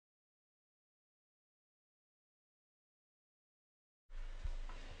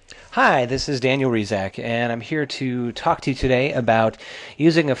Hi, this is Daniel Rizak, and I'm here to talk to you today about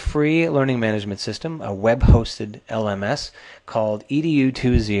using a free learning management system, a web-hosted LMS called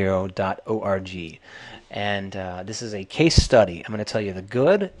edu20.org. And this is a case study. I'm going to tell you the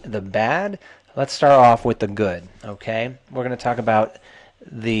good, the bad. Let's start off with the good, okay? We're going to talk about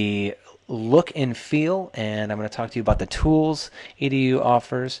the look and feel, and I'm going to talk to you about the tools EDU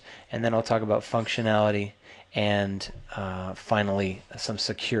offers, and then I'll talk about functionality and finally some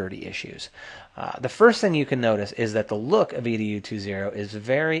security issues. The first thing you can notice is that the look of EDU 2.0 is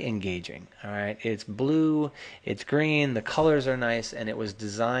very engaging. All right, it's blue, it's green, the colors are nice, and it was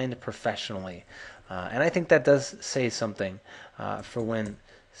designed professionally. And I think that does say something for when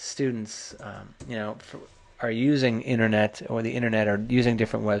students, are using internet or the internet or using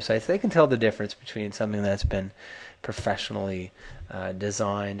different websites. They can tell the difference between something that's been professionally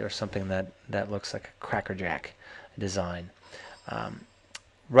designed or something that looks like a crackerjack design.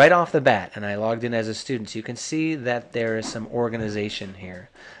 Right off the bat, and I logged in as a student, so you can see that there is some organization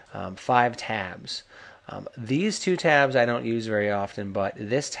here. 5 tabs. These 2 tabs I don't use very often, but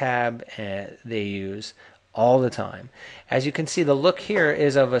this tab they use all the time. As you can see, the look here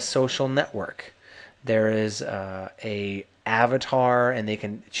is of a social network. There is a avatar, and they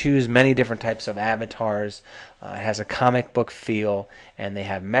can choose many different types of avatars. It has a comic book feel, and they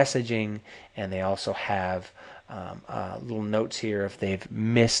have messaging, and they also have little notes here if they've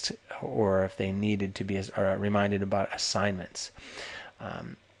missed or if they needed to be reminded about assignments.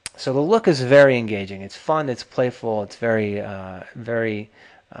 So the look is very engaging. It's fun, it's playful, it's very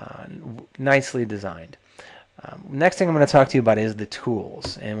nicely designed. Next thing I'm going to talk to you about is the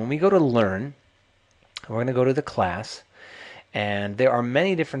tools. And when we go to Learn, we're going to go to the class, and there are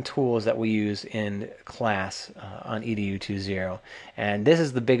many different tools that we use in class on EDU 2.0, and this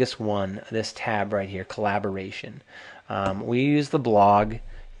is the biggest one, this tab right here, collaboration. We use the blog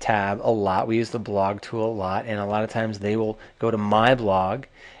tab a lot. We use the blog tool a lot, and a lot of times they will go to my blog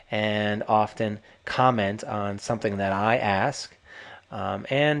and often comment on something that I ask,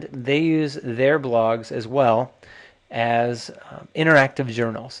 and they use their blogs as well as interactive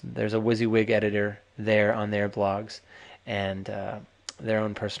journals. There's a WYSIWYG editor there on their blogs and their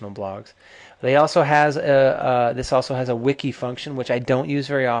own personal blogs. They also has this also has a wiki function, which I don't use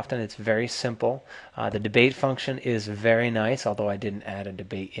very often. It's very simple. The debate function is very nice, although I didn't add a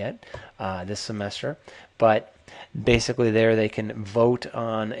debate yet this semester. But basically there they can vote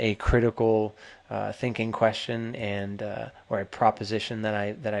on a critical thinking question and or a proposition that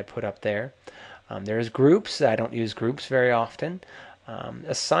I put up there. There's groups. I don't use groups very often.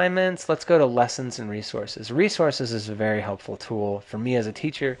 Assignments, let's go to lessons and resources. Resources is a very helpful tool for me as a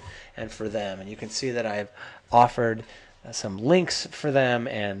teacher and for them. And you can see that I've offered some links for them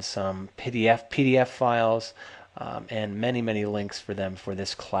and some PDF files and many links for them for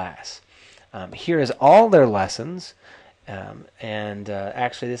this class. Here is all their lessons.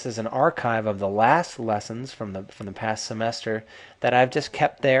 Actually, this is an archive of the last lessons from the past semester that I've just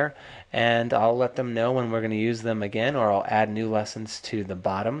kept there, and I'll let them know when we're going to use them again, or I'll add new lessons to the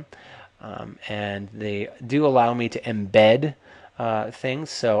bottom. And they do allow me to embed things,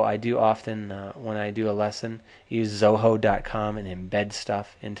 so I do often, when I do a lesson, use Zoho.com and embed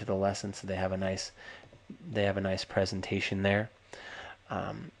stuff into the lesson, so they have a nice presentation there.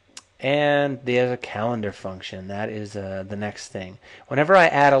 And there's a calendar function. That is the next thing. Whenever I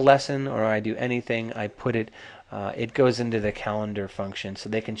add a lesson or I do anything, I put it, it goes into the calendar function, so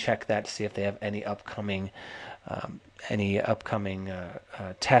they can check that to see if they have any upcoming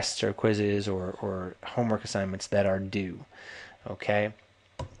tests or quizzes or homework assignments that are due. Okay.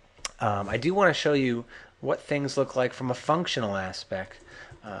 I do want to show you what things look like from a functional aspect,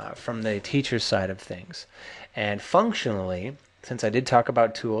 from the teacher's side of things. And functionally, since I did talk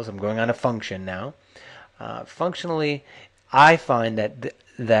about tools, I'm going on a function now. Functionally, I find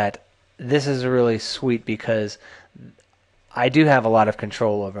that this is really sweet because I do have a lot of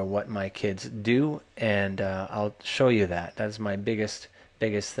control over what my kids do, and I'll show you that. That's my biggest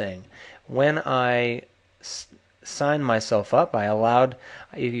thing. When I signed myself up,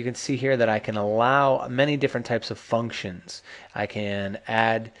 you can see here that I can allow many different types of functions. I can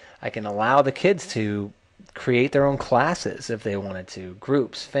allow the kids to create their own classes if they wanted to,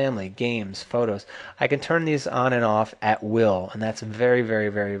 groups, family, games, photos. I can turn these on and off at will, and that's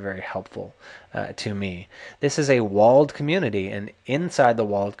very helpful to me. This is a walled community, and inside the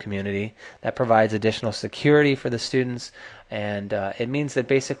walled community that provides additional security for the students, and it means that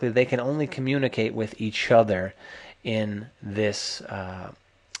basically they can only communicate with each other in this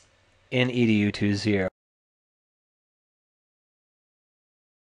in EDU 2.0.